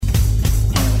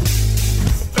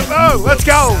go. Let's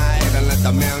go.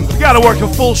 We got to work a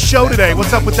full show today.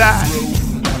 What's up with that?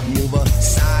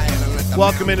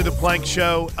 Welcome into the Plank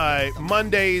Show.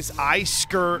 Mondays, I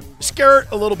skirt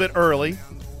a little bit early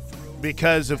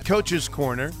because of Coach's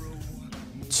Corner.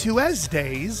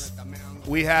 Tuesdays,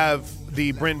 we have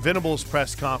the Brent Venables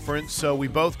press conference, so we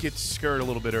both get to skirt a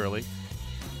little bit early.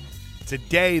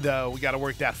 Today, though, we got to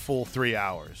work that full 3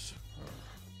 hours.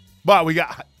 But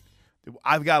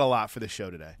I've got a lot for the show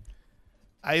today.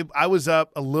 I was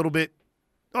up a little bit.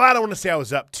 Oh, I don't want to say I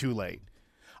was up too late.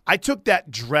 I took that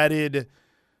dreaded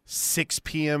 6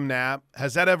 p.m. nap.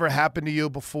 Has that ever happened to you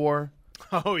before?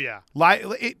 Oh, yeah.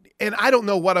 And I don't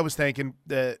know what I was thinking.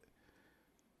 Dude,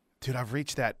 I've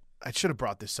reached that. I should have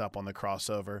brought this up on the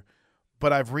crossover.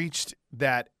 But I've reached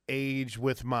that age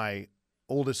with my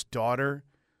oldest daughter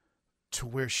to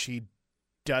where she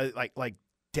does, like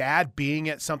Dad being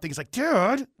at something. He's like,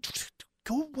 Dad,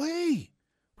 go away.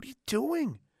 What are you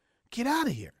doing? Get out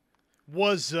of here.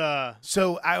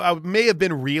 So I may have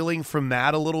been reeling from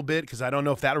that a little bit because I don't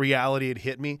know if that reality had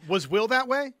hit me. Was Will that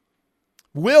way?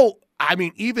 Will, I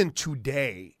mean, even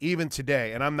today,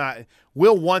 and I'm not,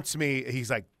 Will wants me,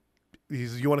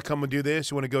 you want to come and do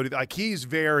this? You want to go do that? Like,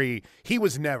 he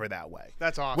was never that way.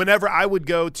 That's awesome. Whenever I would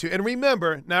go to, and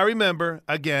remember,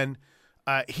 again,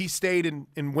 he stayed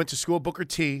and went to school at Booker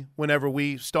T whenever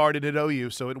we started at OU,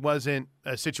 so it wasn't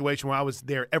a situation where I was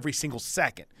there every single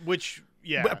second. Which,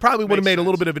 yeah. But probably would have made sense. a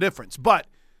little bit of a difference. But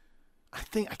I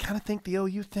kind of think the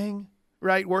OU thing,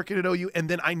 right, working at OU, and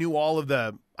then I knew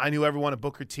everyone at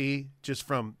Booker T just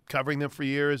from covering them for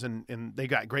years, and they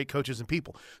got great coaches and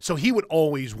people. So he would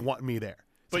always want me there.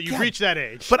 But you've reached that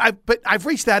age. But I've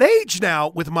reached that age now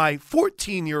with my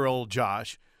 14-year-old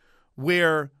Josh,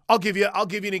 where I'll give you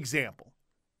an example.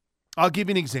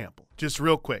 Just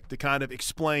real quick to kind of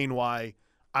explain why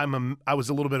I was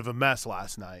a little bit of a mess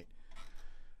last night.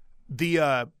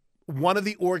 One of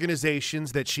the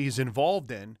organizations that she's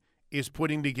involved in is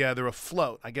putting together a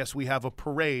float. I guess we have a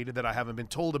parade that I haven't been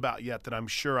told about yet that I'm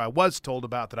sure I was told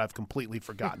about that I've completely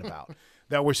forgotten about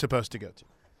that we're supposed to go to.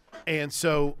 And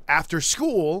so after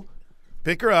school,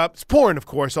 pick her up. It's pouring, of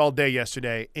course, all day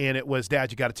yesterday. And it was,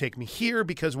 Dad, you got to take me here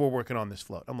because we're working on this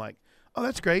float. I'm like, oh,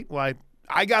 that's great. Well,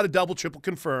 I got to double, triple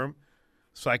confirm.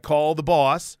 So I call the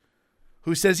boss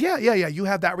who says, yeah, you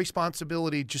have that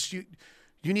responsibility. Just you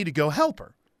need to go help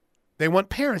her. They want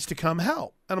parents to come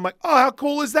help. And I'm like, oh, how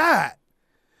cool is that?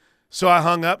 So I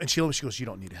hung up, and she goes, you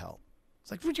don't need help.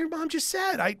 It's like, what your mom just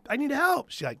said. I need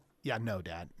help. She's like, yeah, no,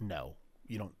 Dad. No,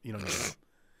 you don't need help.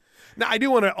 Now, I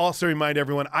do want to also remind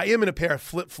everyone, I am in a pair of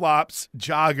flip-flops,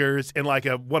 joggers, and like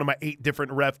one of my 8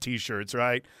 different ref T-shirts,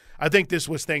 right? I think this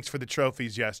was thanks for the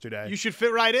trophies yesterday. You should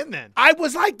fit right in then. I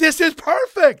was like, this is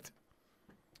perfect.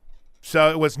 So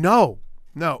it was no.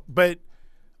 But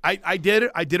I did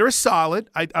it. I did her a solid.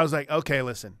 I was like, okay,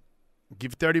 listen,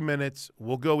 give 30 minutes.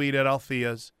 We'll go eat at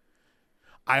Althea's.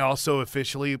 I also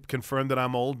officially confirmed that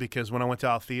I'm old because when I went to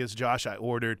Althea's, Josh, I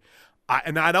ordered.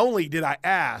 And not only did I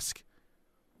ask,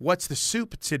 what's the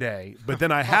soup today? But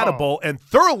then I had a bowl and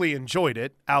thoroughly enjoyed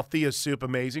it. Althea's soup,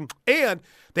 amazing. And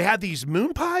they had these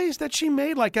moon pies that she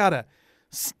made, like out of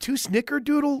 2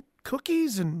 snickerdoodle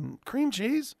cookies and cream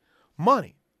cheese.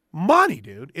 Money,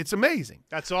 dude. It's amazing.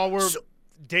 That's all we're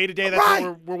day to day. That's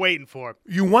what we're waiting for.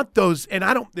 You want those, and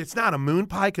it's not a moon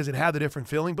pie because it had the different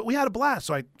filling, but we had a blast.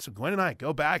 So Gwen and I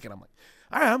go back, and I'm like,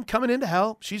 all right, I'm coming in to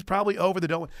help. She's probably over the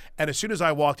door. And as soon as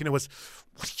I walked in, it was,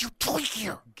 what are you doing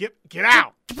here? Get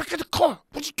out. Get back in the car.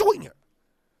 What are you doing here?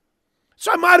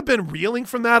 So I might have been reeling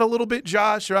from that a little bit,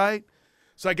 Josh, right?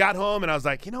 So I got home, and I was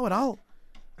like, you know what,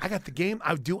 I got the game.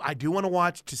 I do want to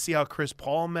watch to see how Chris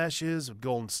Paul meshes with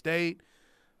Golden State.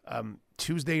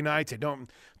 Tuesday nights,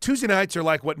 Tuesday nights are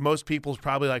like what most people's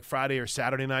probably like Friday or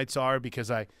Saturday nights are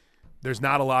because there's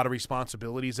not a lot of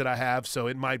responsibilities that I have, so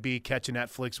it might be catch a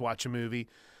Netflix, watch a movie.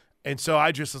 And so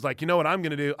I just was like, you know what I'm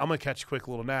going to do? I'm going to catch a quick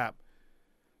little nap.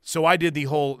 So I did the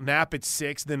whole nap at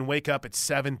 6, then wake up at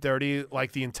 7:30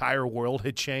 like the entire world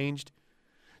had changed.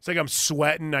 It's like I'm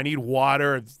sweating. I need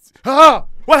water.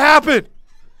 What happened?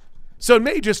 So it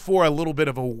made just for a little bit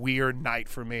of a weird night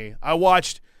for me. I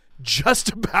watched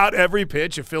just about every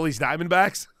pitch of Phillies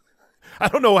Diamondbacks. I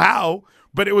don't know how,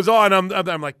 but it was on.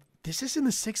 I'm like, this is in the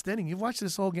 6th inning. You've watched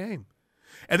this whole game.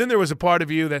 And then there was a part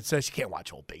of you that says, you can't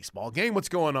watch a whole baseball game. What's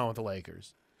going on with the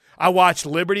Lakers? I watched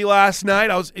Liberty last night.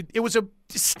 It was a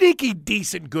sneaky,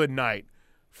 decent, good night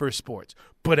for sports.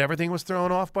 But everything was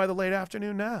thrown off by the late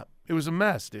afternoon nap. It was a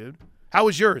mess, dude. How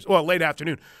was yours? Well, late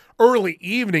afternoon. Early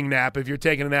evening nap if you're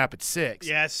taking a nap at 6.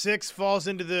 Yeah, 6 falls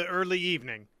into the early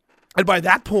evening. And by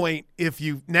that point, if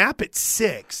you nap at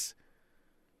 6,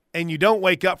 and you don't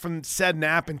wake up from said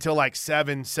nap until like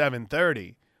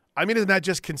 7:30. I mean, isn't that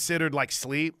just considered like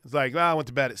sleep? It's like, well, I went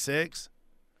to bed at 6.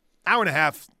 Hour and a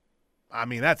half. I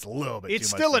mean, that's a little bit It's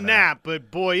too much. still for a that. nap,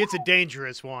 but boy, it's a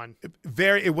dangerous one.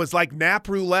 It was like nap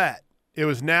roulette. It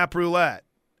was nap roulette,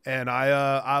 and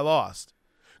I lost.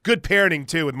 Good parenting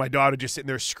too, with my daughter just sitting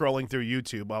there scrolling through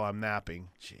YouTube while I'm napping.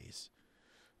 Jeez.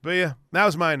 But yeah, that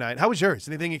was my night. How was yours?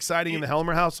 Anything exciting in the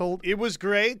Helmer household? It was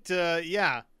great.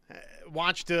 Yeah,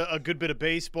 watched a good bit of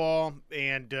baseball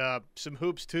and some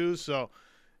hoops too. So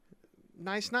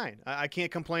nice night. I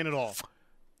can't complain at all.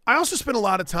 I also spent a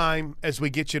lot of time as we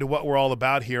get you to what we're all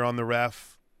about here on the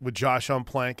Ref with Josh on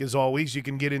Plank. As always, you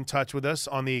can get in touch with us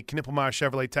on the Knippelmeyer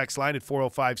Chevrolet text line at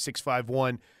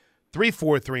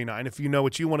 405-651-3439 if you know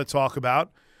what you want to talk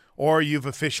about or you've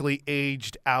officially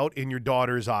aged out in your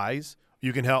daughter's eyes.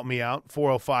 You can help me out,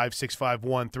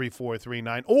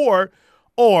 405-651-3439.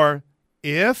 Or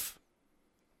if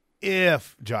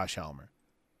Josh Helmer,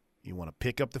 you want to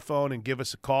pick up the phone and give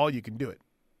us a call, you can do it.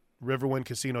 Riverwind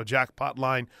Casino jackpot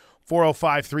line,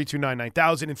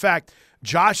 405-329-9000. In fact,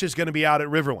 Josh is going to be out at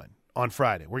Riverwind on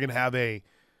Friday. We're going to have a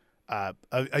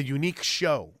unique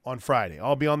show on Friday.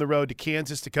 I'll be on the road to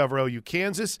Kansas to cover OU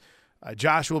Kansas.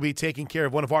 Josh will be taking care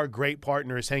of one of our great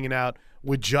partners, hanging out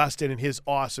with Justin and his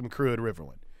awesome crew at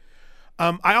Riverwind.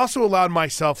 I also allowed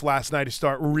myself last night to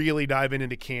start really diving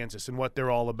into Kansas and what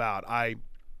they're all about. I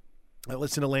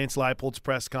listened to Lance Leipold's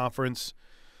press conference.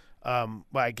 Well,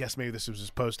 I guess maybe this was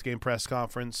his post-game press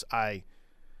conference. I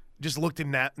just looked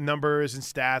at numbers and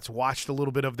stats, watched a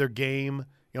little bit of their game,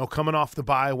 coming off the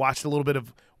bye, watched a little bit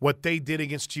of what they did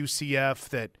against UCF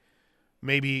that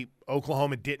maybe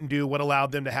Oklahoma didn't do, what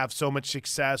allowed them to have so much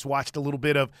success, watched a little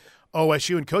bit of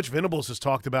OSU, and Coach Venables has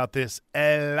talked about this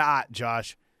a lot,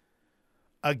 Josh.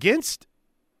 Against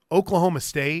Oklahoma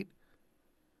State,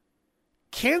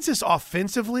 Kansas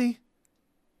offensively,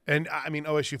 and I mean,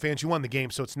 OSU fans, you won the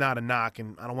game, so it's not a knock,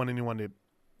 and I don't want anyone to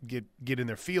get in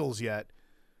their feels yet.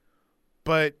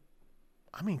 But,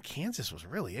 I mean, Kansas was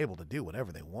really able to do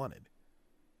whatever they wanted.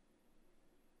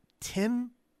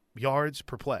 10 yards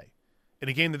per play in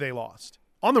a game that they lost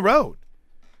on the road.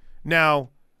 Now,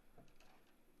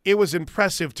 it was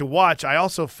impressive to watch. I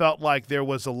also felt like there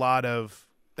was a lot of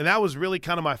 – and that was really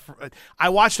kind of I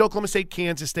watched Oklahoma State,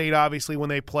 Kansas State, obviously, when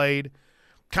they played.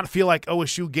 Kind of feel like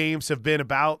OSU games have been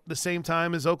about the same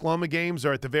time as Oklahoma games,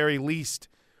 or at the very least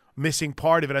missing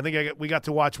part of it. I think we got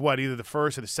to watch, either the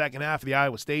first or the second half of the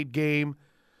Iowa State game,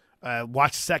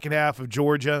 watch the second half of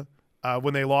Georgia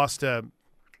when they lost to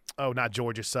not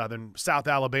Georgia Southern, South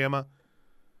Alabama.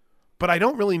 But I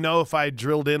don't really know if I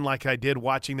drilled in like I did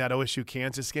watching that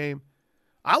OSU-Kansas game.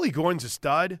 Ollie Gordon's a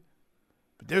stud.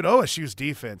 But, dude, OSU's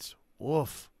defense,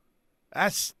 woof.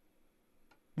 That's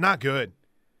not good.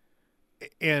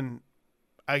 And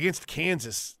against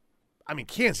Kansas, I mean,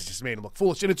 Kansas just made him look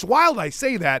foolish. And it's wild I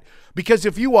say that because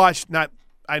if you watch,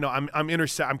 I know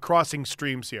I'm crossing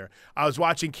streams here. I was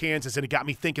watching Kansas and it got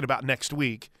me thinking about next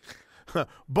week.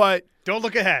 But don't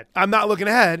look ahead. I'm not looking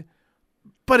ahead.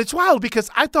 But it's wild because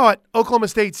I thought Oklahoma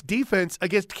State's defense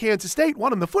against Kansas State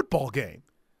won them the football game.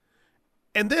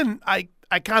 And then I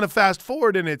kind of fast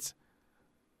forward and it's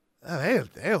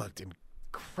they looked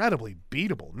incredibly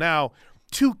beatable. Now,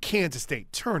 2 Kansas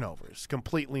State turnovers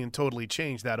completely and totally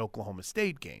changed that Oklahoma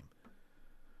State game.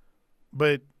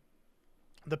 But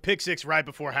the pick six right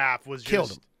before half was killed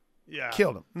just, him. Yeah.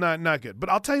 Killed him. Not good. But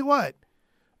I'll tell you what.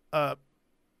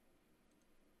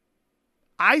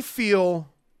 I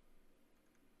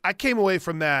came away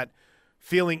from that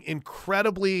feeling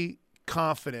incredibly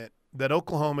confident that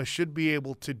Oklahoma should be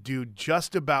able to do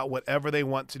just about whatever they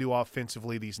want to do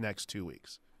offensively these next 2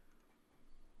 weeks.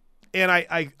 And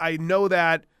I know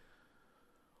that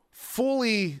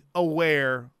fully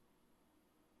aware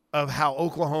of how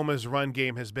Oklahoma's run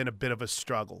game has been a bit of a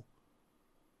struggle.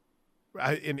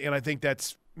 And I think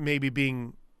that's maybe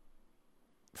being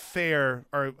fair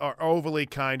or overly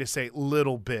kind to say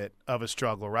little bit of a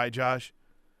struggle, right, Josh?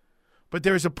 But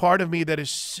there's a part of me that is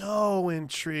so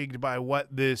intrigued by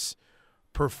what this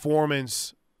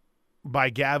performance by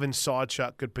Gavin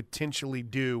Sawchuk could potentially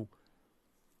do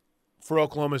for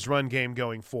Oklahoma's run game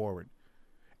going forward.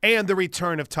 And the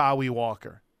return of Tawi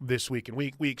Walker this week. And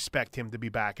we expect him to be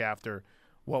back after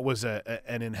what was an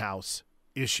in-house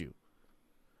issue.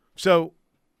 So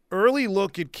early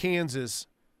look at Kansas,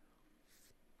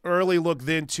 early look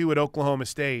then too at Oklahoma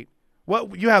State.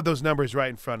 Well, you have those numbers right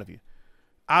in front of you.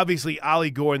 Obviously,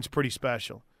 Ollie Gordon's pretty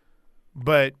special.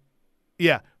 But,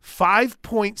 yeah,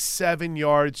 5.7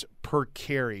 yards per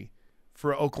carry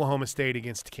for Oklahoma State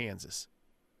against Kansas.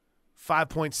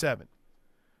 5.7.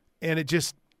 And it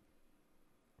just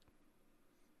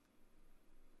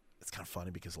it's kind of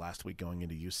funny because last week going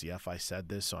into UCF, I said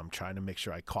this, so I'm trying to make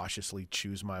sure I cautiously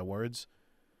choose my words.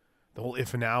 The whole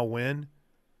if now win.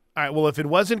 All right, well, if it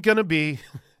wasn't going to be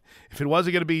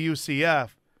UCF,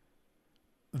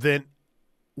 then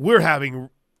we're having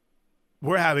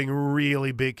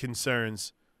really big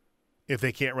concerns if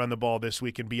they can't run the ball this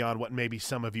week and beyond what maybe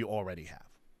some of you already have.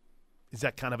 Is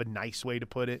that kind of a nice way to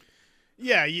put it?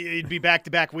 Yeah, it'd be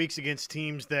back-to-back weeks against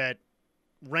teams that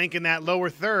rank in that lower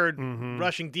third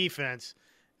rushing defense.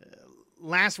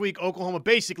 Last week, Oklahoma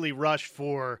basically rushed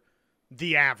for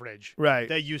the average that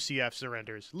UCF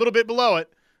surrenders. A little bit below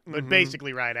it, but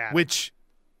basically right at it. Which,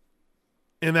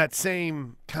 in that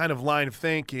same kind of line of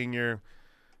thinking, I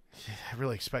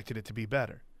really expected it to be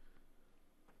better.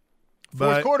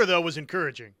 Fourth quarter, though, was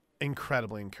encouraging.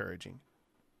 Incredibly encouraging.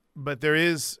 But there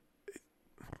is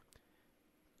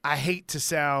 – I hate to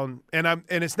sound – and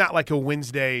it's not like a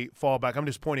Wednesday fallback. I'm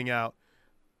just pointing out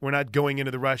we're not going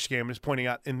into the rush game. I'm just pointing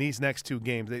out in these next two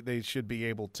games they should be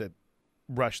able to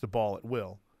rush the ball at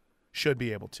will. Should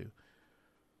be able to.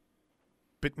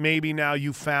 But maybe now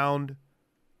you found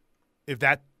if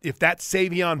that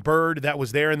Savion Byrd that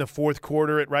was there in the fourth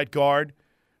quarter at right guard,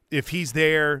 if he's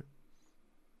there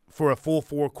for a full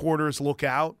 4 quarters, look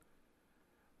out.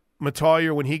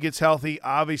 Metallier, when he gets healthy,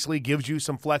 obviously gives you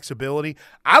some flexibility.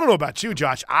 I don't know about you,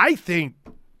 Josh. I think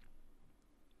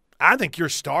your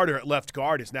starter at left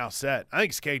guard is now set. I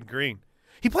think it's Caden Green.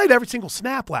 He played every single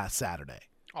snap last Saturday.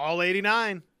 All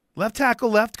 89. Left tackle,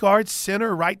 left guard,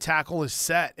 center, right tackle is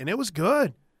set, and it was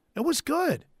good. It was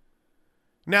good.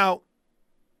 Now,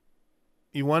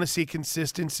 you want to see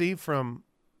consistency from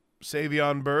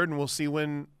Savion Byrd, and we'll see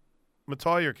when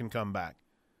Metallier can come back.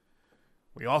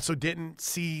 We also didn't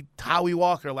see Howie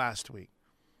Walker last week.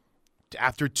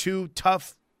 After 2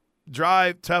 tough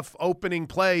opening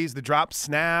plays, the drop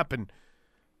snap and,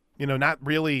 not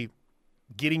really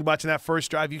getting much in that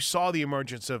first drive, you saw the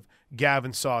emergence of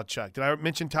Gavin Sawchuk. Did I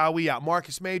mention Tawi out?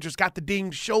 Marcus Majors got the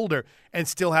dinged shoulder and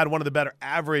still had one of the better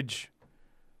average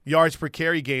yards per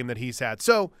carry game that he's had.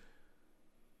 So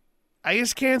I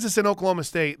guess Kansas and Oklahoma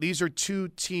State, these are 2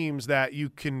 teams that you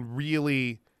can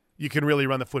really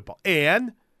run the football.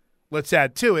 And let's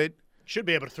add to it. Should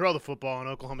be able to throw the football in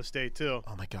Oklahoma State too.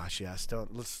 Oh my gosh, yes.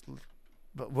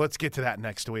 Let's get to that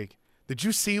next week. Did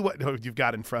you see what you've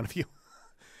got in front of you?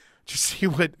 Did you see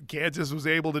what Kansas was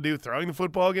able to do throwing the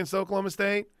football against Oklahoma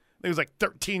State? It was like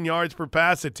 13 yards per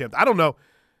pass attempt. I don't know.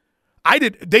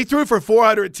 They threw for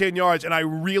 410 yards, and I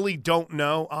really don't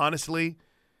know, honestly,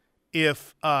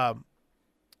 if I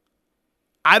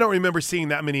don't remember seeing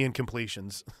that many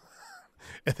incompletions.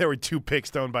 And there were 2 picks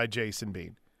thrown by Jason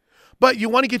Bean. But you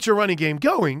want to get your running game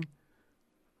going,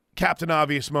 Captain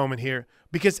Obvious moment here,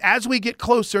 because as we get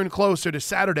closer and closer to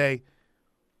Saturday,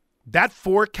 that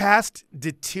forecast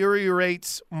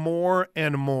deteriorates more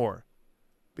and more.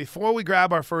 Before we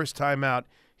grab our first timeout,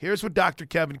 here's what Dr.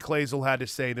 Kevin Clazel had to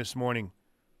say this morning.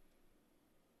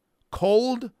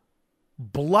 Cold,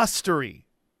 blustery.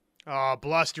 Oh,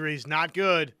 blustery's not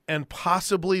good. And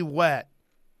possibly wet.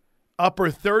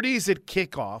 Upper 30s at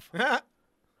kickoff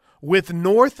with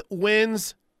north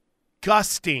winds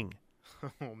gusting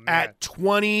at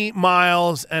 20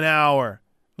 miles an hour.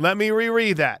 Let me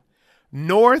reread that.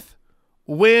 North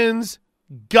winds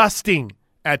gusting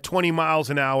at 20 miles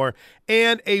an hour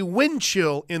and a wind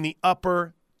chill in the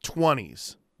upper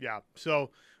 20s. Yeah,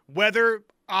 so weather,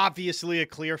 obviously a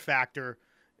clear factor.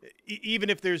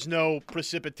 Even if there's no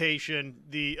precipitation,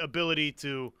 the ability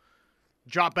to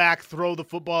drop back, throw the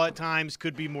football at times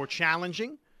could be more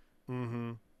challenging.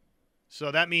 Mm-hmm.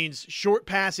 So that means short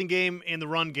passing game and the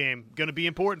run game going to be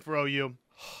important for OU.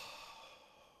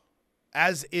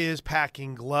 As is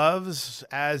packing gloves,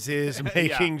 as is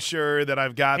making sure that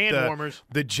I've got hand warmers,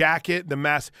 the jacket, the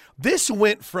mask. This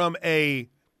went from a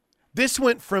it's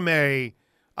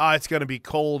going to be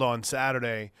cold on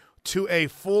Saturday to a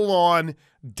full-on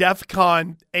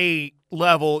DEFCON 8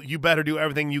 level. You better do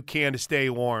everything you can to stay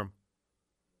warm.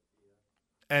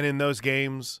 And in those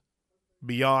games,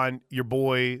 beyond your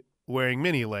boy wearing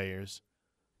mini layers,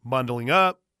 bundling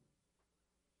up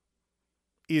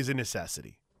is a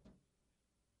necessity.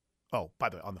 Oh, by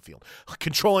the way, on the field.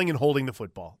 Controlling and holding the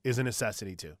football is a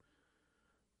necessity too.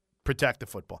 Protect the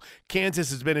football. Kansas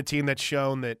has been a team that's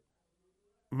shown that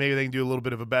maybe they can do a little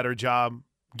bit of a better job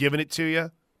giving it to you.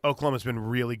 Oklahoma's been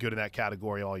really good in that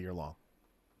category all year long.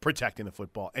 Protecting the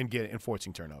football and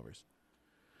forcing turnovers.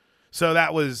 So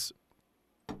that was,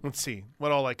 let's see,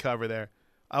 what all I cover there.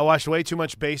 I watched way too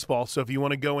much baseball, so if you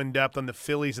want to go in depth on the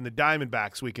Phillies and the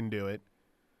Diamondbacks, we can do it.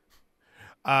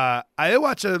 I did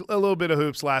watch a little bit of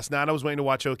hoops last night. I was waiting to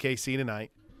watch OKC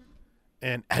tonight.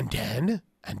 And then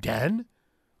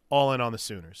all in on the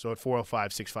Sooners. So at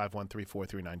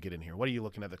 405-651-3439, get in here. What are you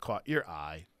looking at your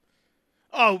eye?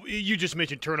 Oh, you just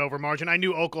mentioned turnover margin. I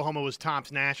knew Oklahoma was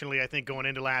tops nationally, I think, going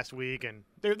into last week, and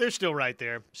they're still right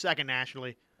there, second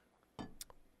nationally.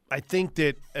 I think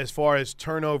that as far as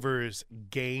turnovers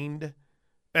gained,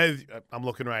 I'm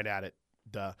looking right at it.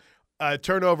 Duh.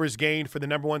 Turnovers gained for the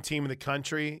number one team in the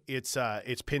country. It's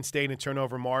Penn State in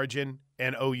turnover margin,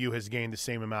 and OU has gained the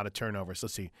same amount of turnovers.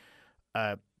 Let's see.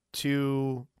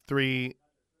 2, 3,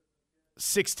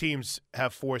 6 teams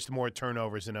have forced more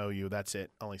turnovers than OU. That's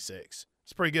it. Only 6.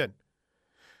 It's pretty good.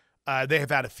 They have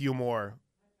had a few more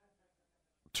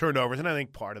turnovers, and I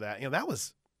think part of that,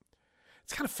 it's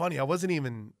kind of funny.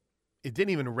 It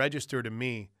didn't even register to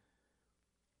me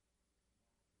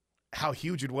how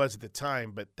huge it was at the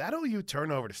time, but that OU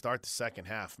turnover to start the second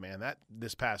half, man,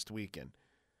 this past weekend,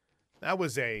 that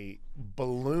was a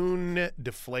balloon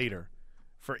deflator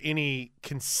for any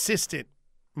consistent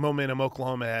momentum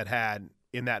Oklahoma had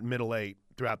in that middle 8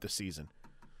 throughout the season.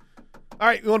 All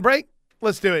right, you want a break?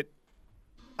 Let's do it.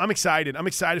 I'm excited. I'm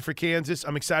excited for Kansas.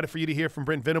 I'm excited for you to hear from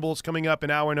Brent Venables coming up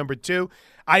in hour number 2.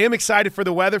 I am excited for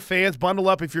the weather. Fans, bundle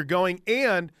up if you're going.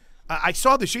 And I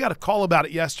saw this. You got a call about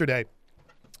it yesterday.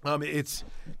 It's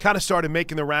kind of started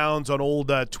making the rounds on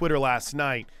old Twitter last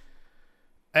night.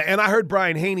 And I heard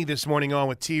Brian Haney this morning on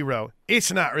with T-Row.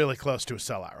 It's not really close to a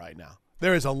sellout right now.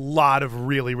 There is a lot of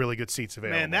really, really good seats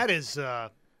available. Man, that is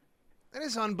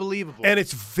unbelievable. And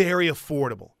it's very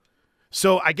affordable.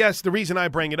 So I guess the reason I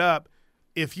bring it up,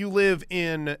 if you're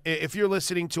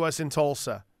listening to us in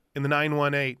Tulsa in the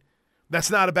 918, that's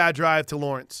not a bad drive to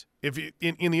Lawrence. If you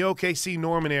in the OKC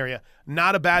Norman area,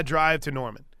 not a bad drive to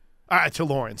Norman. To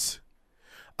Lawrence.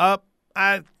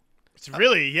 It's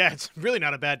really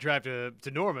not a bad drive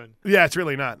to Norman. Yeah, it's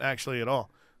really not actually at all.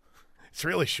 It's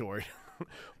really short.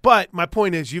 But my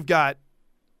point is, you've got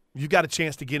a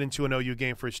chance to get into an OU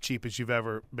game for as cheap as you've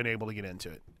ever been able to get into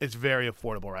it. It's very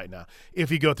affordable right now if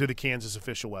you go through the Kansas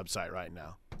official website right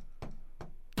now.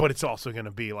 But it's also going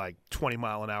to be like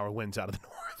 20-mile-an-hour winds out of the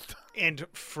north. And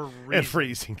freezing. And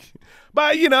freezing.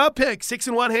 But, pick 6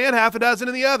 in one hand, half a dozen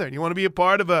in the other. You want to be a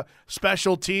part of a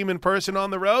special team in person on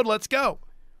the road? Let's go.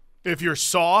 If you're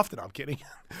soft, and I'm kidding,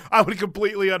 I would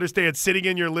completely understand sitting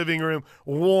in your living room,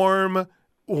 warm,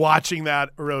 watching that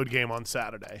road game on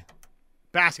Saturday.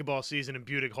 Basketball season in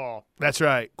Budig Hall. That's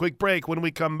right. Quick break. When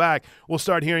we come back, we'll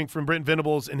start hearing from Brent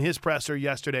Venables in his presser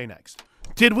yesterday next.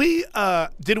 Did we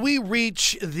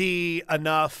reach the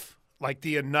enough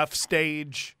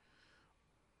stage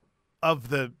of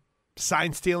the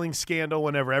sign stealing scandal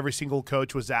whenever every single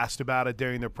coach was asked about it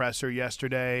during their presser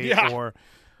yesterday? Yeah. Or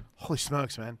holy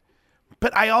smokes, man.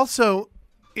 But I thought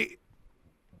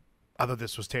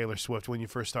this was Taylor Swift when you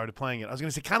first started playing it. I was going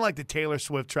to say kind of like the Taylor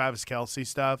Swift, Travis Kelce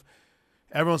stuff.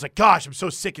 Everyone's like, gosh, I'm so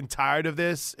sick and tired of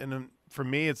this. And for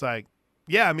me, it's like,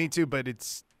 yeah, me too. But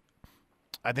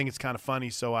I think it's kind of funny,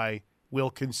 so I will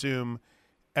consume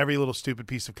every little stupid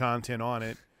piece of content on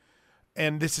it.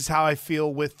 And this is how I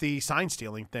feel with the sign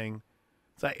stealing thing.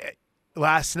 It's like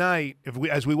last night,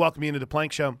 as we welcome you into the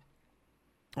Plank Show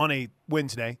on a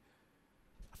Wednesday,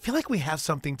 I feel like we have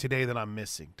something today that I'm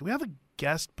missing. Do we have a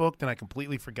guest booked and I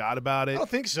completely forgot about it? I don't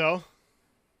think so.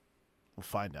 We'll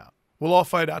find out. We'll all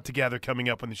find out together coming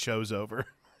up when the show's over.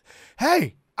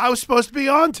 Hey, I was supposed to be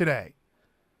on today.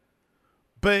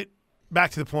 But back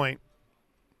to the point.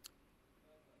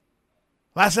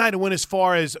 Last night, it went as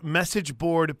far as message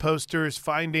board posters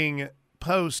finding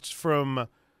posts from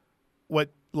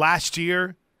last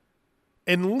year.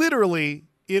 And literally,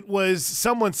 it was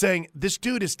someone saying, this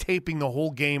dude is taping the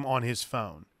whole game on his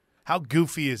phone. How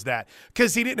goofy is that?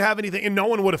 Because he didn't have anything, and no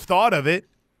one would have thought of it.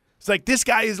 It's like, this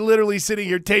guy is literally sitting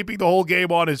here taping the whole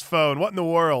game on his phone. What in the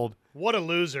world? What a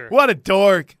loser. What a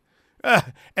dork.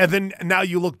 And then now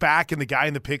you look back, and the guy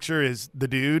in the picture is the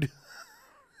dude.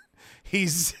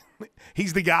 He's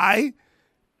the guy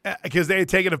because they had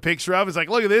taken a picture of. It's like,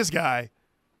 look at this guy.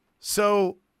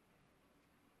 So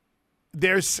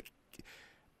it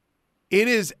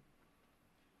is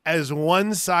as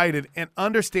one-sided and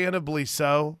understandably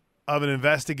so of an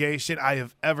investigation I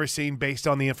have ever seen based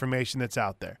on the information that's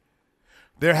out there.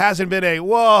 There hasn't been a,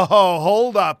 whoa,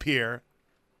 hold up here.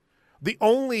 The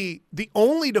only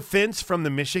defense from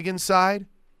the Michigan side,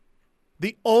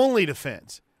 the only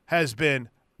defense has been,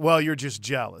 well, you're just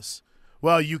jealous.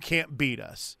 Well, you can't beat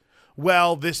us.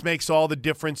 Well, this makes all the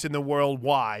difference in the world.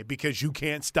 Why? Because you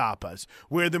can't stop us.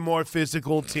 We're the more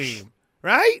physical team.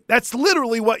 Right? That's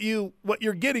literally what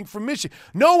you're getting from Michigan.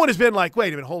 No one has been like,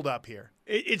 wait a minute, hold up here.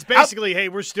 It's basically, hey,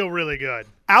 we're still really good.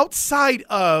 Outside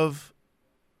of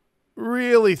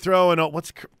really throwing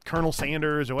what's Colonel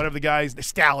Sanders or whatever the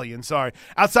Stallion, sorry.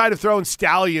 Outside of throwing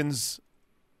Stallions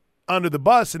under the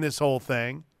bus in this whole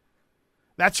thing,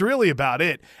 that's really about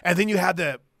it. And then you had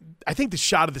the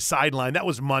shot of the sideline. That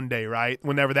was Monday, right?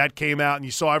 Whenever that came out and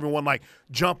you saw everyone like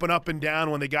jumping up and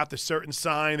down when they got the certain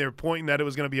sign. They were pointing that it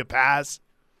was going to be a pass.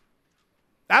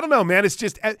 I don't know, man.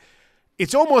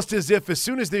 It's almost as if as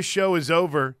soon as this show is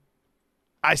over,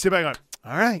 I sit back and go,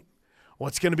 all right,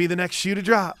 what's going to be the next shoe to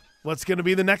drop? What's going to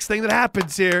be the next thing that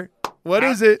happens here? What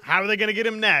is it? How are they going to get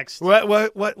him next?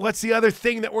 What's the other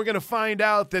thing that we're going to find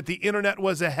out that the internet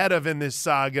was ahead of in this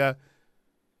saga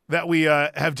that we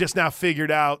have just now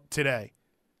figured out today?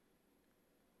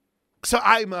 So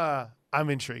I'm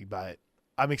intrigued by it.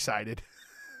 I'm excited.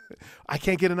 I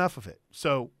can't get enough of it.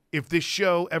 So if this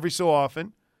show every so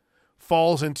often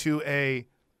falls into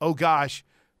oh gosh,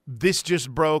 this just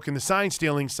broke in the sign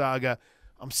stealing saga,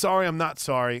 I'm sorry, I'm not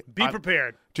sorry. Be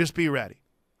prepared. Just be ready.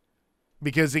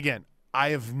 Because again, I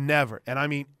have never, and I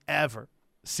mean ever,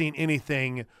 seen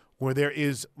anything where there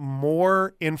is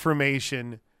more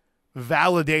information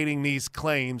validating these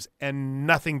claims and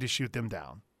nothing to shoot them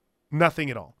down.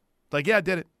 Nothing at all. Like, yeah, I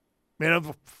did it.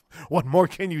 Man, what more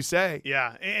can you say?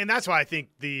 Yeah, and that's why I think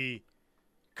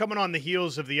coming on the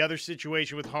heels of the other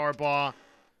situation with Harbaugh,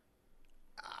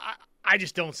 I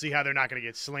just don't see how they're not going to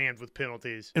get slammed with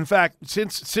penalties. In fact,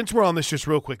 since we're on this just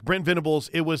real quick, Brent Venables,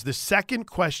 it was the second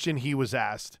question he was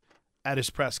asked at his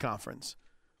press conference.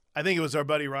 I think it was our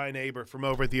buddy Ryan Aber from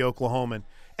over at the Oklahoman.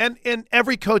 And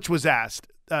every coach was asked.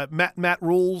 Matt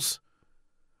Rule's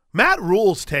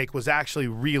take was actually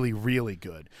really, really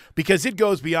good because it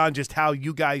goes beyond just how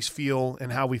you guys feel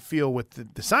and how we feel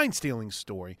with the sign stealing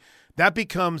story. That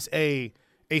becomes a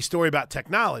story about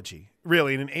technology,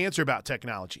 really, and an answer about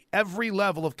technology. Every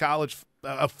level of college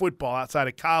of football outside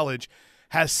of college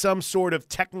has some sort of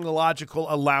technological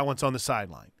allowance on the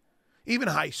sideline, even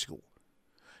high school.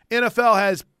 NFL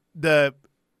has the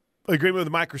agreement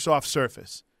with Microsoft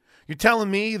Surface. You're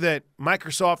telling me that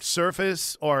Microsoft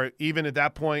Surface or even at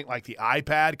that point like the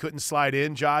iPad couldn't slide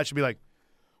in, Josh, and be like,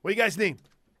 what do you guys need?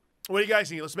 What do you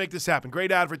guys need? Let's make this happen.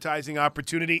 Great advertising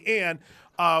opportunity, and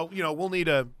we'll need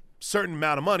a certain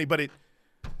amount of money, but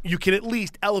you can at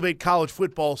least elevate college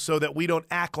football so that we don't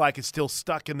act like it's still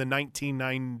stuck in the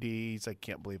 1990s. I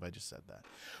can't believe I just said that.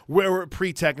 Where we're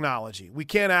pre-technology. We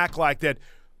can't act like that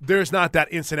there's not that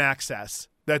instant access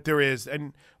that there is,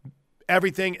 and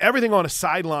everything on a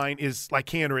sideline is like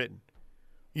handwritten.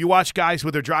 You watch guys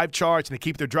with their drive charts, and they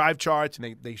keep their drive charts,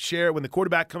 and they share it when the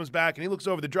quarterback comes back, and he looks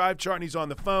over the drive chart, and he's on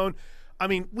the phone. I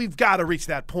mean, we've got to reach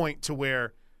that point to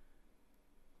where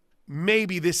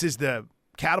maybe this is the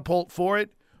catapult for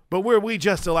it, but where we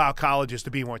just allow colleges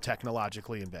to be more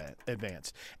technologically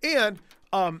advanced. And,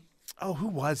 who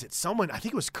was it? Someone, I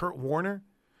think it was Kurt Warner,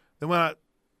 that went out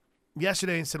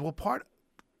yesterday and said, well, part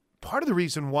of the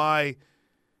reason why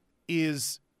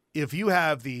is if you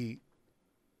have the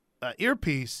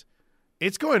earpiece,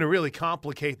 it's going to really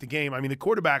complicate the game. I mean, the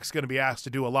quarterback's going to be asked to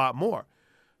do a lot more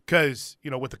because,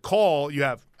 with the call, you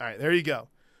have, all right, there you go.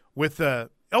 With it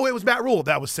was Matt Rule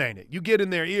that was saying it. You get in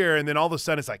their ear, and then all of a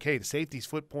sudden it's like, hey, the safety's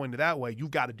foot pointed that way.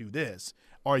 You've got to do this,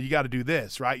 or you got to do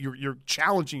this, right? You're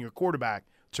challenging your quarterback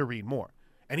to read more,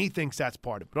 and he thinks that's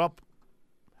part of it. Well,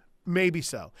 maybe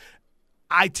so.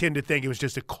 I tend to think it was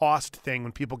just a cost thing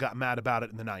when people got mad about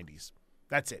it in the 90s.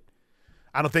 That's it.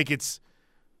 I don't think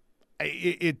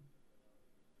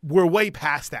we're way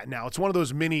past that now. It's one of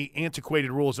those many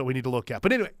antiquated rules that we need to look at.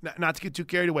 But anyway, not to get too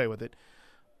carried away with it,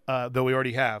 though we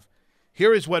already have.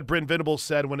 Here is what Brent Venables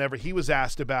said whenever he was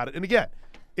asked about it. And again,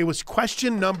 it was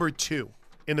question number 2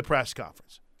 in the press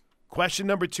conference. Question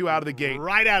number 2 out of the gate.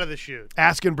 Right out of the chute.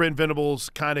 Asking Brent Venables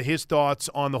kind of his thoughts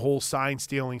on the whole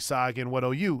sign-stealing saga and what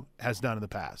OU has done in the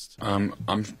past.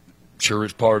 I'm sure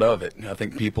it's part of it. I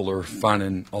think people are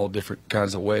finding all different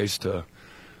kinds of ways to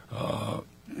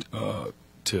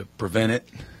prevent it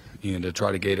and to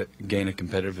try to gain a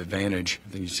competitive advantage.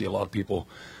 I think you see a lot of people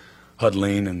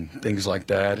huddling and things like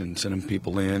that and sending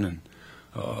people in and,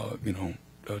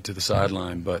 to the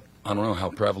sideline. But I don't know how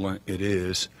prevalent it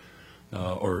is.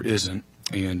 Or isn't,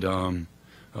 and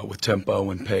with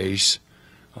tempo and pace,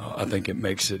 I think it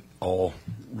makes it all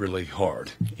really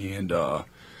hard. And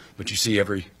but you see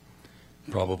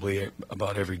probably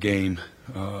about every game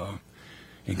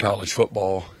in college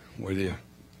football where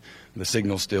the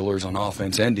signal stealers on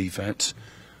offense and defense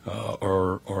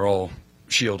are all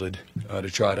shielded to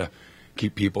try to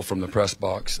keep people from the press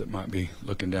box that might be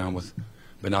looking down with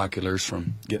binoculars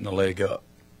from getting a leg up.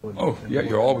 Oh, yeah,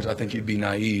 I think you'd be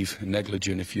naive and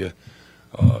negligent if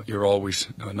you're always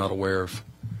not aware of,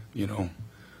 the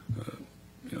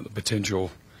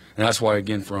potential And that's why,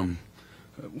 again, from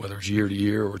whether it's year to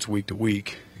year or it's week to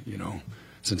week,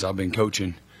 since I've been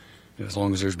coaching, as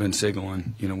long as there's been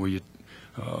signaling, where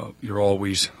you're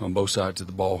always on both sides of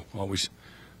the ball, always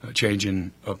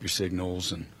changing up your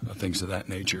signals and things of that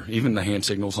nature. Even the hand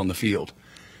signals on the field,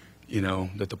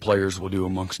 that the players will do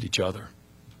amongst each other.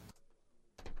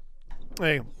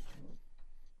 Hey,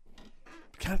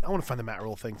 I want to find the Matt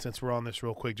Rule thing since we're on this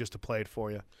real quick just to play it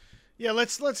for you. Yeah,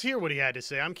 let's hear what he had to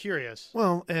say. I'm curious.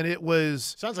 Well, and it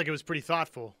was sounds like it was pretty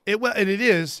thoughtful. And it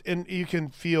is, and you can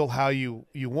feel how you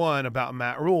won about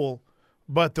Matt Rule,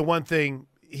 but the one thing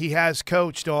he has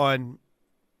coached on,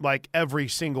 like every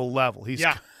single level.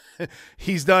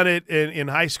 He's done it in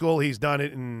high school. He's done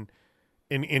it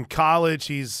in college.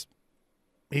 He's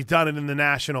done it in the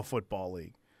National Football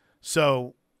League.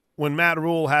 So when Matt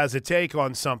Rule has a take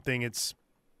on something, it's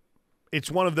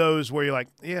one of those where you're like,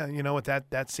 yeah, you know what,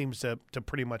 that seems to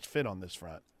pretty much fit on this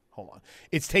front. Hold on.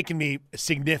 It's taken me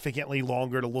significantly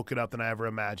longer to look it up than I ever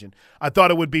imagined. I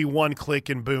thought it would be one click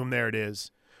and boom, there it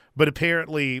is. But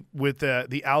apparently with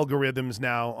the algorithms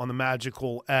now on the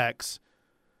Magical X,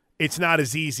 it's not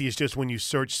as easy as just when you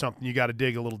search something, you got to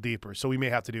dig a little deeper. So we may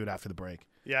have to do it after the break.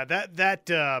 Yeah,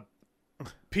 that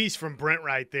piece from Brent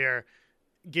right there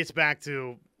gets back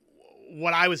to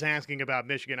what I was asking about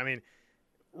Michigan. I mean,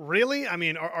 really? I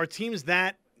mean, are teams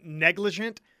that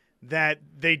negligent that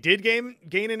they did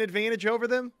gain an advantage over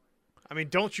them? I mean,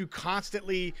 don't you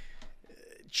constantly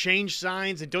change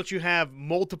signs, and don't you have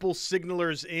multiple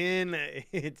signalers in?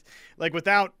 It's like,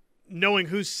 without knowing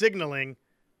who's signaling,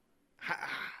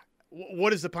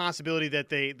 what is the possibility that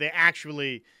they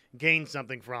actually gain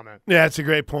something from it? Yeah, that's a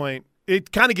great point.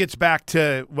 It kind of gets back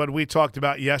to what we talked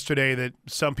about yesterday that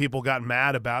some people got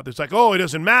mad about. It's like, oh, it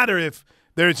doesn't matter if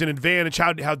there's an advantage.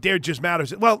 How dare it just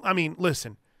matters? Well, I mean,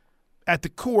 listen, at the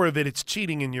core of it, it's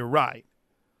cheating and you're right.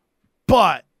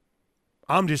 But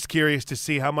I'm just curious to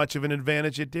see how much of an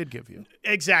advantage it did give you.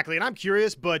 Exactly, and I'm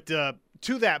curious, but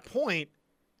to that point,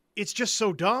 it's just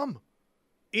so dumb.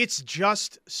 It's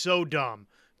just so dumb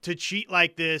to cheat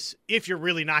like this if you're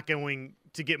really not going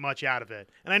to get much out of it.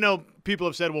 And I know people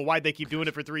have said, well, why'd they keep doing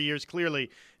it for 3 years? Clearly,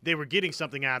 they were getting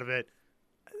something out of it.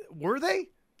 Were they?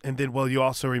 And then, well, you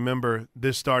also remember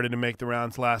this started to make the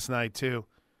rounds last night, too.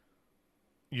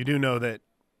 You do know that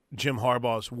Jim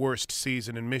Harbaugh's worst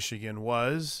season in Michigan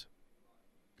was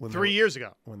 3 years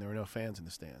ago, when there were no fans in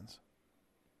the stands.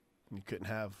 You couldn't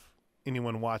have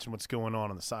anyone watching what's going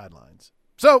on the sidelines.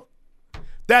 So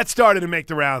that started to make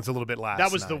the rounds a little bit last night.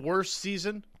 That was the worst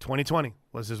season? 2020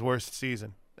 was his worst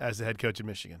season as the head coach of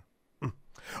Michigan. All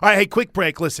right, hey, quick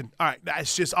break. Listen, all right,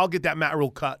 I'll get that Matt Rule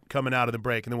cut coming out of the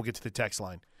break, and then we'll get to the text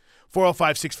line.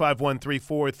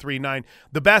 405-651-3439.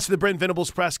 The best of the Brent Venables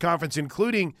press conference,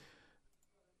 including,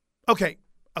 a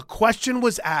question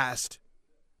was asked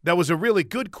that was a really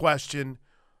good question,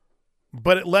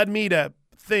 but it led me to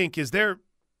think, is there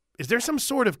some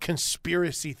sort of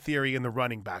conspiracy theory in the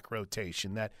running back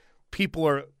rotation that people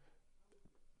are,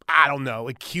 I don't know,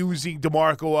 accusing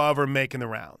DeMarco of or making the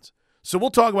rounds? So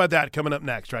we'll talk about that coming up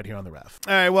next right here on The Ref.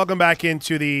 All right, welcome back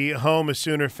into the home of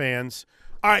Sooner fans.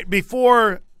 All right,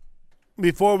 before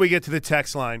we get to the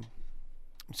text line,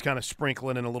 I'm just kind of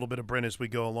sprinkling in a little bit of Brent as we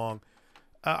go along.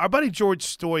 Our buddy George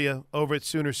Stoya over at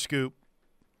Sooner Scoop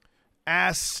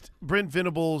asked Brent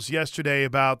Venables yesterday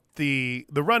about the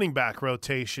running back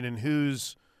rotation and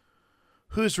who's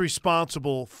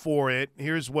responsible for it.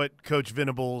 Here's what Coach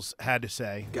Venables had to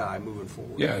say. Guy moving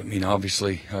forward. Yeah, I mean,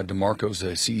 obviously, DeMarco's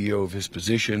the CEO of his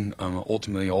position.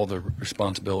 Ultimately, all the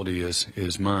responsibility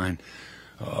is mine.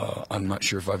 I'm not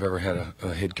sure if I've ever had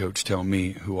a head coach tell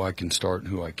me who I can start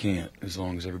and who I can't, as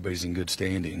long as everybody's in good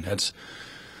standing. That's,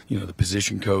 the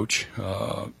position coach.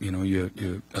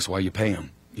 That's why you pay him,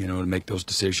 to make those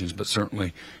decisions. But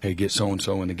certainly, hey, get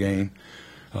so-and-so in the game,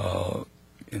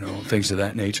 things of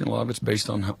that nature. And a lot of it's based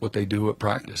on what they do at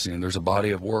practice. There's a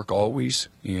body of work always,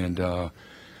 but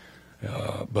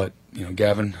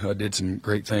Gavin did some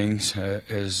great things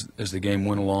as the game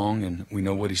went along, and we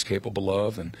know what he's capable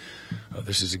of. And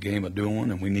this is a game of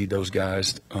doing, and we need those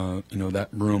guys. That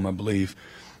room, I believe,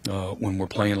 when we're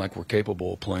playing like we're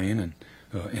capable of playing, and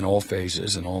in all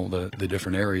phases and all the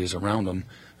different areas around them,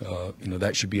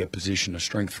 that should be a position of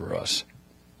strength for us.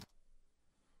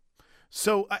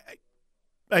 So,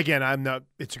 again,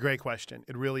 it's a great question.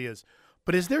 It really is.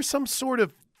 But is there some sort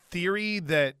of theory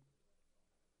that,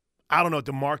 I don't know,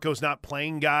 DeMarco's not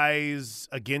playing guys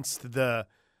against the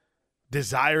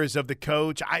desires of the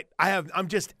coach? I'm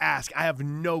just asking. I have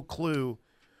no clue,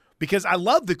 because I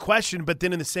love the question, but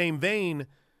then in the same vein,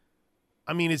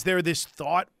 I mean, is there this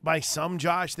thought by some,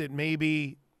 Josh, that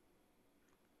maybe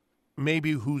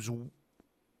who's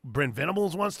Brent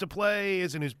Venables wants to play,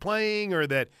 isn't who's playing, or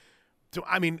that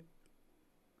I mean,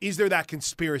 is there that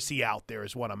conspiracy out there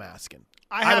is what I'm asking.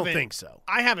 I don't think so.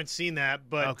 I haven't seen that,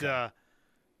 but Okay.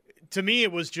 To me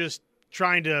it was just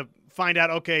trying to find out,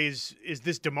 okay, is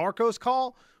this DeMarco's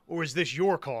call or is this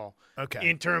your call? Okay.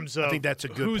 In terms of I think that's a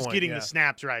good who's point, getting yeah. the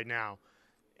snaps right now.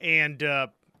 And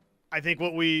I think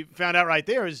what we found out right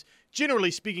there is,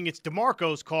 generally speaking, it's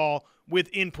DeMarco's call with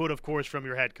input, of course, from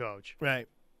your head coach. Right.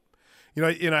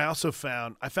 You know, I also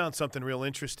found something real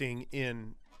interesting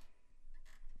in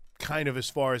kind of as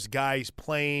far as guys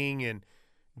playing and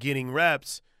getting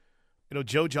reps. You know,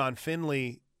 Joe John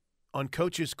Finley on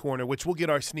Coach's Corner, which we'll get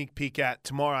our sneak peek at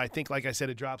tomorrow. I think, like I said,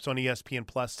 it drops on ESPN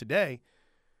Plus today.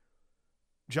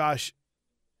 Josh,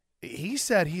 he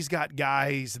said he's got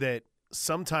guys that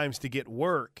sometimes to get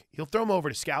work, he'll throw them over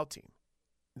to scout team.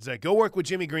 He's like, go work with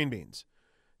Jimmy Greenbeans.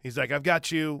 He's like, I've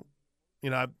got you. You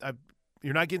know,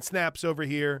 you're not getting snaps over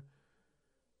here.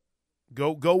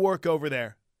 Go work over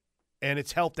there. And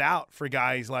it's helped out for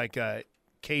guys like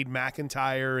Cade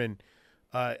McIntyre and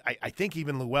I think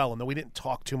even Llewellyn, though we didn't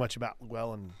talk too much about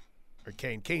Llewellyn or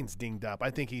Kane. Kane's dinged up.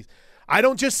 I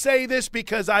don't just say this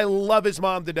because I love his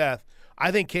mom to death.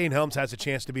 I think Kane Helms has a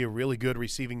chance to be a really good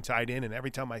receiving tight end, and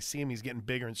every time I see him, he's getting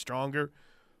bigger and stronger.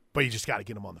 But you just got to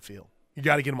get him on the field. You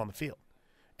got to get him on the field.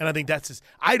 And I think that's his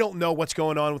 – I don't know what's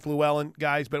going on with Llewellyn,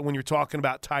 guys, but when you're talking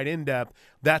about tight end depth,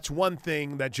 that's one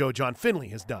thing that Joe John Finley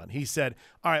has done. He said,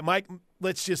 all right, Mike,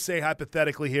 let's just say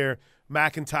hypothetically here,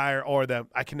 McIntyre or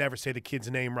I can never say the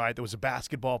kid's name right. There was a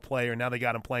basketball player, now they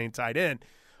got him playing tight end.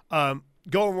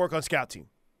 Go and work on scout team.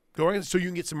 Go so you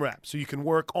can get some reps, so you can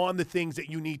work on the things that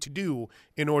you need to do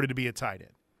in order to be a tight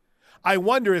end. I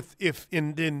wonder if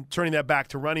in turning that back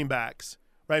to running backs,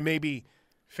 right, maybe –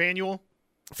 Faneuil,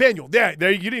 there,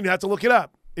 you didn't even have to look it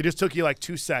up. It just took you like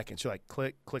 2 seconds. You're like,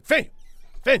 click,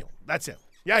 Faneuil, that's him.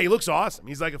 Yeah, he looks awesome.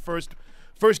 He's like a first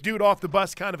dude off the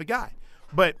bus kind of a guy.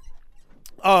 But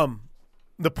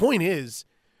the point is,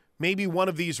 maybe one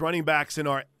of these running backs in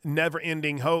our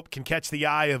never-ending hope can catch the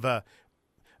eye of a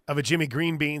Jimmy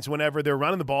Greenbeans whenever they're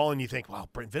running the ball, and you think, well,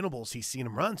 Brent Venables, he's seen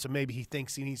him run, so maybe he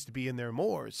thinks he needs to be in there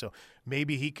more. So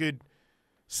maybe he could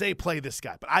say play this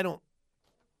guy. But I don't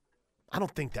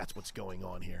think that's what's going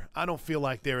on here. I don't feel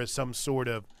like there is some sort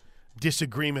of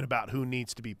disagreement about who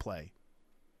needs to be played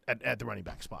at the running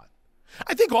back spot.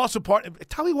 I think also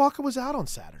Tally Walker was out on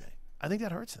Saturday. I think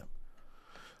that hurts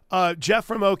them. Jeff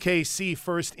from OKC,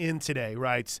 first in today,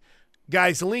 writes,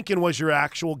 guys, Lincoln was your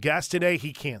actual guest today.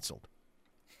 He canceled.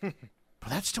 But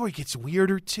that story gets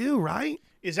weirder too, right?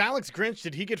 is Alex Grinch,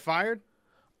 did he get fired?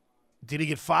 Did he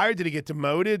get fired? Did he get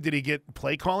demoted? Did he get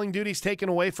play calling duties taken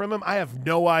away from him? I have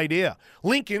no idea.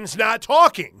 Lincoln's not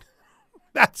talking.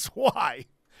 That's why.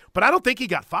 But I don't think he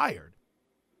got fired.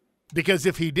 Because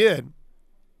if he did,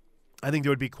 I think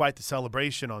there would be quite the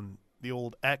celebration on the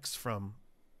old X from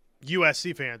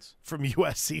USC fans. From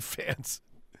USC fans.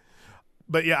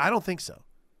 But yeah, I don't think so.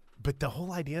 But the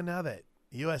whole idea now that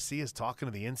USC is talking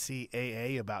to the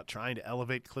NCAA about trying to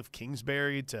elevate Cliff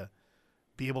Kingsbury to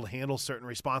be able to handle certain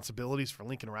responsibilities for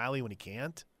Lincoln Riley when he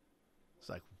can't. It's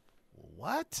like,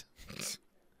 what?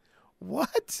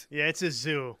 What? Yeah, it's a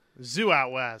zoo. Zoo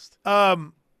out west.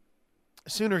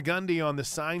 Sooner Gundy on the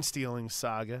sign stealing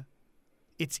saga.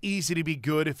 It's easy to be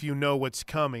good if you know what's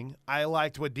coming. I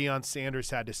liked what Deion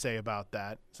Sanders had to say about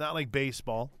that. It's not like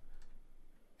baseball.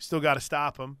 Still got to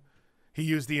stop him. He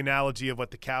used the analogy of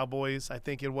what the Cowboys, I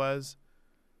think it was.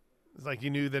 It's like you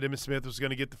knew that Emmitt Smith was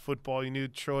going to get the football. You knew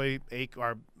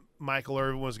or Michael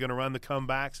Irvin was going to run the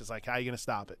comebacks. It's like, how are you going to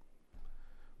stop it?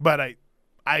 But I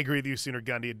agree with you, Sooner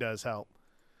Gundy. It does help.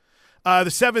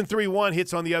 The 731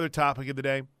 hits on the other topic of the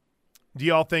day. Do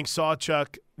y'all think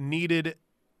Sawchuk needed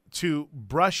to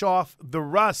brush off the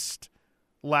rust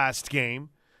last game,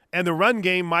 and the run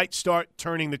game might start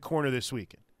turning the corner this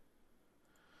weekend?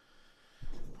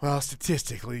 Well,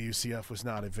 statistically, UCF was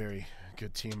not a very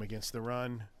good team against the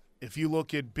run. If you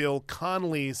look at Bill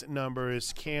Connolly's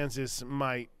numbers, Kansas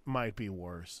might be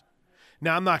worse.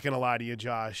 Now, I'm not going to lie to you,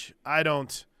 Josh. I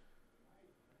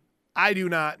do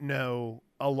not know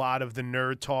a lot of the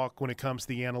nerd talk when it comes to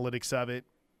the analytics of it,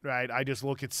 right? I just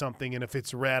look at something, and if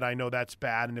it's red, I know that's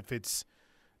bad, and if it's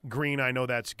green, I know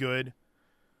that's good.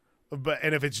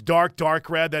 And if it's dark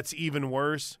red, that's even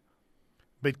worse.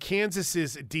 But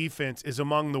Kansas's defense is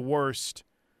among the worst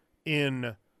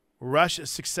in rush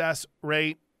success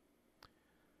rate,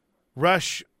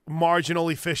 rush marginal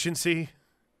efficiency,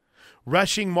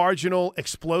 rushing marginal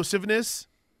explosiveness,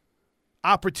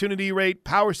 opportunity rate,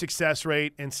 power success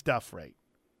rate, and stuff rate.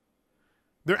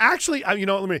 They're actually,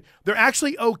 they're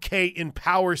actually okay in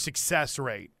power success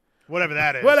rate. Whatever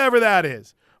that is. Whatever that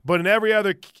is. But in every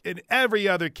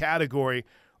other category,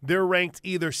 they're ranked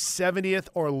either 70th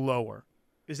or lower.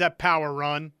 Is that power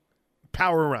run?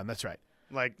 Power run, that's right.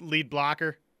 Like lead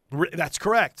blocker? That's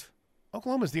correct.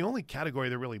 Oklahoma's the only category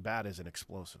they're really bad is in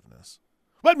explosiveness.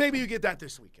 But maybe you get that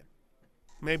this weekend.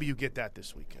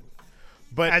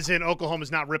 But as in Oklahoma's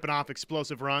not ripping off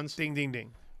explosive runs? Ding, ding,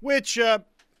 ding. Which,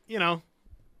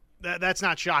 that's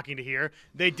not shocking to hear.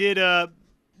 They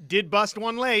did bust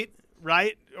one late,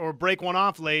 right? Or break one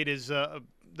off late is the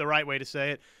right way to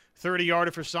say it.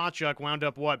 30-yarder for Sawchuk wound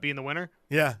up what, being the winner?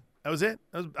 Yeah, that was it.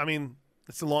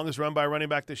 That's the longest run by a running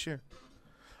back this year.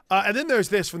 And then there's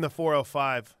this from the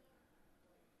 405.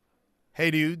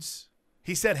 Hey, dudes.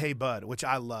 He said, hey, bud, which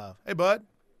I love. Hey, bud.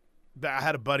 I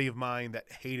had a buddy of mine that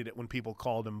hated it when people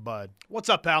called him bud. What's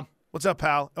up, pal? What's up,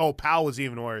 pal? Oh, pal was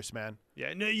even worse, man.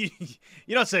 Yeah, no, you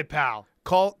don't say pal.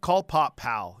 Call Pop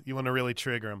pal. You want to really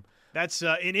trigger him. That's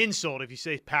an insult if you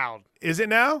say pal. Is it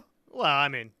now? Well, I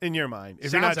mean. In your mind.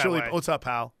 If Sounds you're not that truly, way. what's up,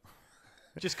 pal?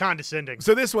 Just condescending.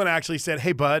 So this one actually said,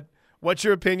 hey, bud, what's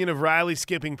your opinion of Riley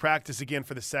skipping practice again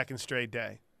for the second straight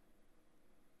day?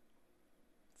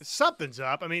 Something's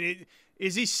up. I mean,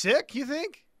 is he sick, you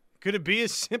think? Could it be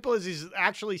as simple as he's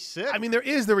actually sick? I mean, there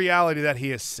is the reality that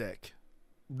he is sick.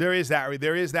 There is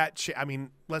that.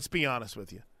 Let's be honest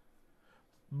with you.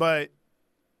 But,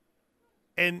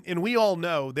 and we all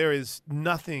know there is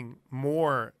nothing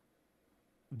more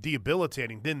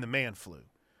debilitating than the man flu.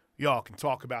 Y'all can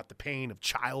talk about the pain of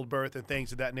childbirth and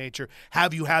things of that nature.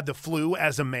 Have you had the flu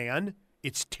as a man?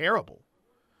 It's terrible.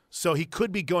 So he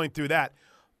could be going through that.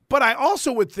 But I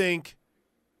also would think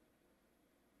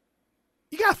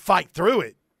you got to fight through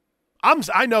it.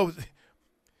 I know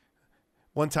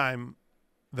one time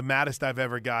the maddest I've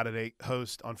ever got at a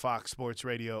host on Fox Sports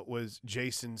Radio was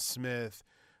Jason Smith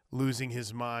losing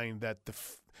his mind that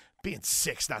being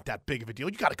sick's not that big of a deal.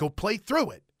 You got to go play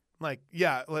through it. Like,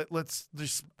 yeah, let's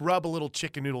just rub a little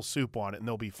chicken noodle soup on it and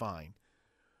they'll be fine.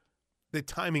 The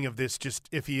timing of this, just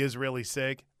if he is really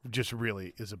sick, just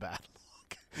really is a bad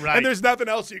look. Right. And there's nothing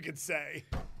else you can say.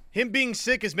 Him being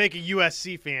sick is making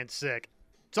USC fans sick.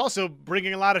 It's also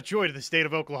bringing a lot of joy to the state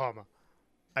of Oklahoma.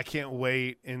 I can't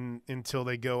wait until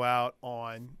they go out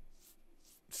on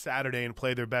Saturday and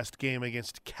play their best game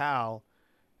against Cal,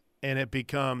 and it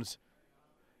becomes,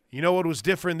 you know what was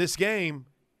different this game?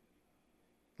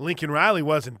 Lincoln Riley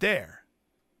wasn't there.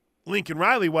 Lincoln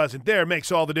Riley wasn't there.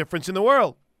 Makes all the difference in the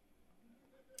world.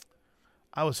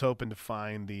 I was hoping to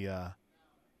find and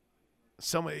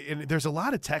there's a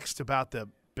lot of text about the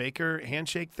Baker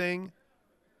handshake thing.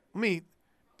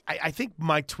 I think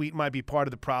my tweet might be part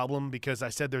of the problem because I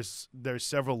said there's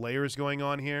several layers going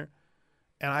on here,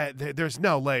 and there's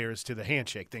no layers to the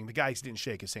handshake thing. The guy didn't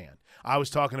shake his hand. I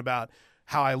was talking about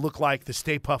how I look like the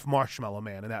Stay Puft Marshmallow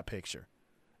Man in that picture.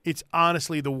 It's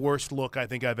honestly the worst look I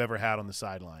think I've ever had on the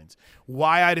sidelines.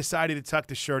 Why I decided to tuck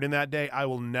the shirt in that day, I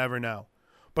will never know.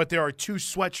 But there are two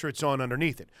sweatshirts on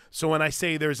underneath it. So when I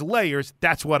say there's layers,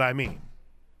 that's what I mean.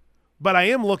 But I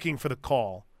am looking for the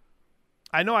call.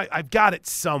 I know I've got it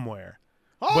somewhere.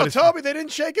 Oh, Toby, they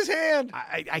didn't shake his hand.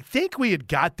 I think we had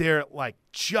got there like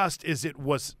just as it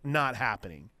was not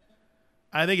happening.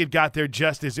 I think it got there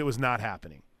just as it was not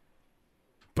happening.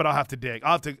 But I'll have to dig.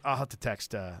 I'll have to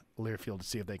text Learfield to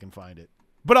see if they can find it.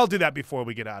 But I'll do that before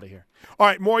we get out of here. All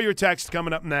right, more of your texts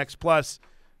coming up next. Plus,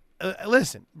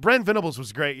 listen, Brent Venables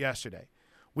was great yesterday.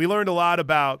 We learned a lot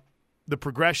about the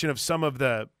progression of some of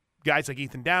the guys like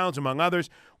Ethan Downs, among others.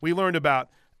 We learned about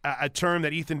a term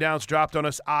that Ethan Downs dropped on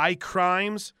us, I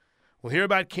crimes. We'll hear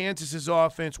about Kansas's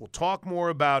offense. We'll talk more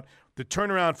about the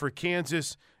turnaround for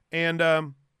Kansas and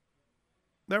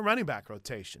their running back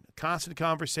rotation. A constant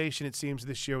conversation, it seems,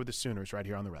 this year with the Sooners right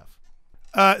here on the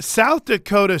Ref. South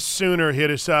Dakota Sooner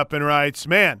hit us up and writes,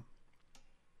 men,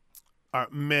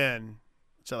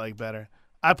 which I like better.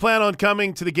 I plan on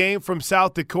coming to the game from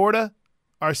South Dakota.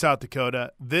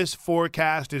 This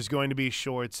forecast is going to be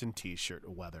shorts and T-shirt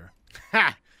weather.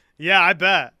 Ha! Yeah, I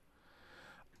bet.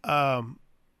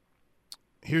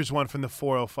 Here's one from the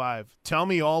 405. Tell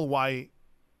me all why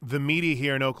the media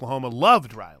here in Oklahoma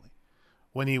loved Riley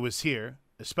when he was here,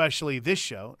 especially this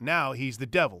show. Now he's the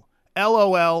devil.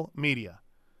 LOL media.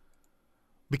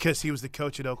 Because he was the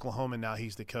coach at Oklahoma, now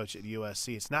he's the coach at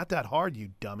USC. It's not that hard,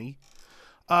 you dummy.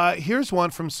 Here's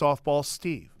one from Softball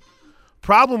Steve.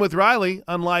 Problem with Riley,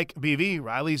 unlike BV,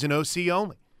 Riley's an OC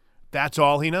only. That's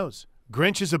all he knows.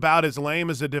 Grinch is about as lame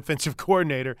as a defensive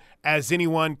coordinator as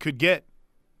anyone could get.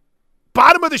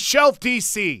 Bottom of the shelf,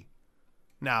 DC.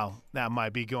 Now, that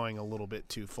might be going a little bit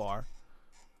too far.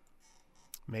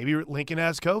 Maybe Lincoln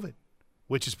has COVID,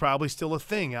 which is probably still a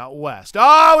thing out west.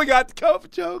 Oh, we got the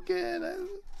COVID joke in.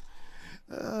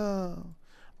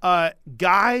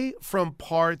 Guy from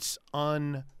parts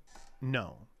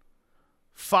unknown.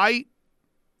 Fight,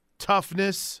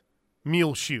 toughness,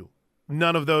 mule shoe.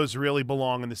 None of those really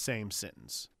belong in the same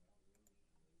sentence.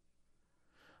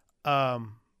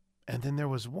 And then there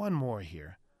was one more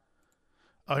here.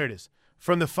 Oh, here it is.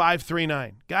 From the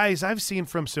 539. Guys, I've seen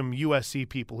from some USC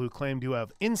people who claim to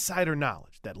have insider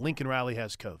knowledge that Lincoln Riley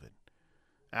has COVID.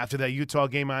 After that Utah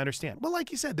game, I understand. Well,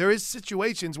 like you said, there is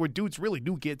situations where dudes really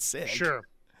do get sick. Sure.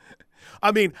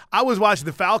 I mean, I was watching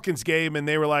the Falcons game, and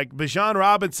they were like, Bijan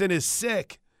Robinson is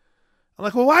sick. I'm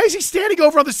like, well, why is he standing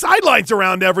over on the sidelines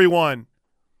around everyone?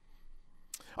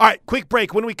 All right, quick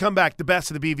break. When we come back, the best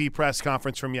of the BV press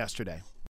conference from yesterday.